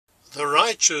The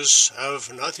righteous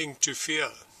have nothing to fear.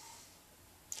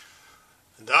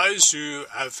 Those who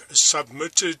have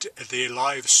submitted their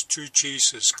lives to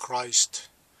Jesus Christ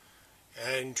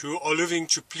and who are living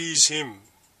to please Him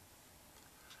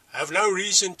have no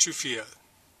reason to fear,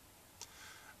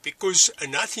 because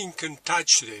nothing can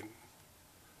touch them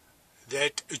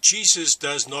that Jesus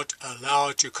does not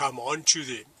allow to come onto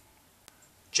them.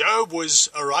 Job was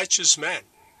a righteous man,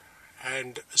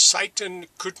 and Satan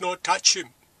could not touch him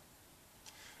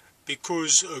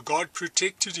because God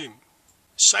protected him.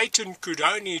 Satan could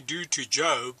only do to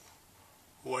Job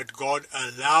what God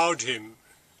allowed him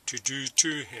to do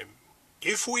to him.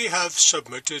 If we have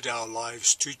submitted our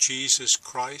lives to Jesus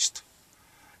Christ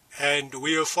and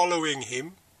we are following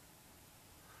Him,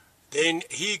 then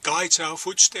He guides our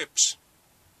footsteps.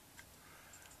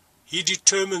 He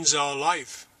determines our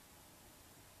life,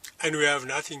 and we have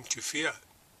nothing to fear.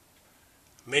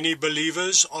 Many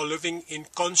believers are living in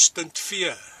constant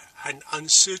fear and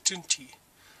uncertainty.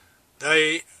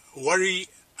 They worry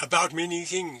about many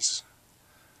things.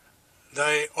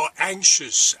 They are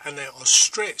anxious and they are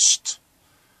stressed.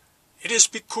 It is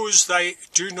because they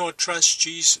do not trust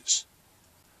Jesus.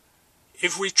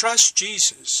 If we trust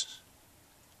Jesus,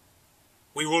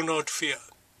 we will not fear,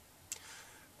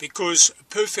 because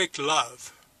perfect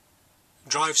love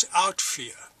drives out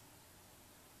fear.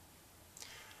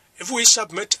 If we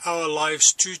submit our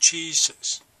lives to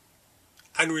Jesus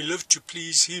and we live to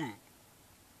please Him,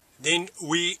 then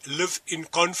we live in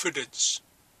confidence,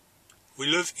 we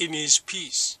live in His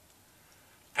peace,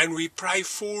 and we pray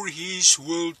for His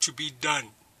will to be done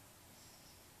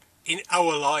in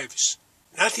our lives.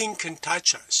 Nothing can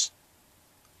touch us,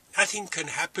 nothing can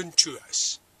happen to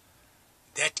us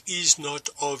that is not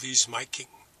of His making.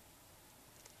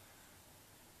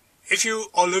 If you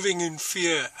are living in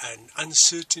fear and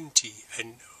uncertainty,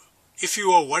 and if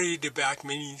you are worried about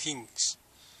many things,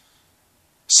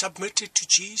 submit it to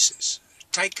Jesus.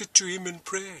 Take it to Him in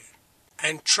prayer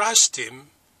and trust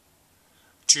Him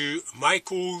to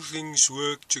make all things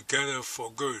work together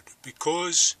for good,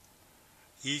 because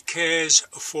He cares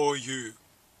for you.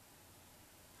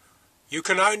 You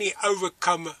can only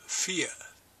overcome fear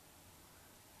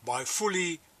by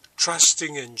fully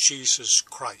trusting in Jesus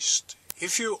Christ.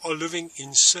 If you are living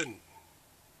in sin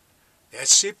that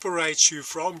separates you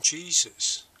from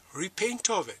Jesus, repent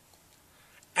of it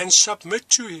and submit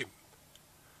to Him,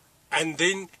 and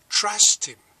then trust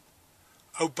Him,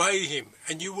 obey Him,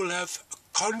 and you will have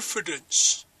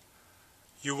confidence.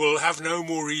 You will have no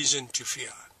more reason to fear.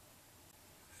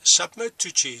 Submit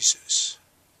to Jesus,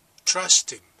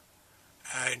 trust Him,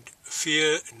 and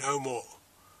fear no more,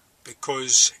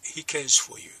 because He cares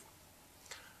for you.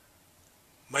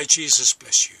 May Jesus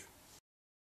bless you.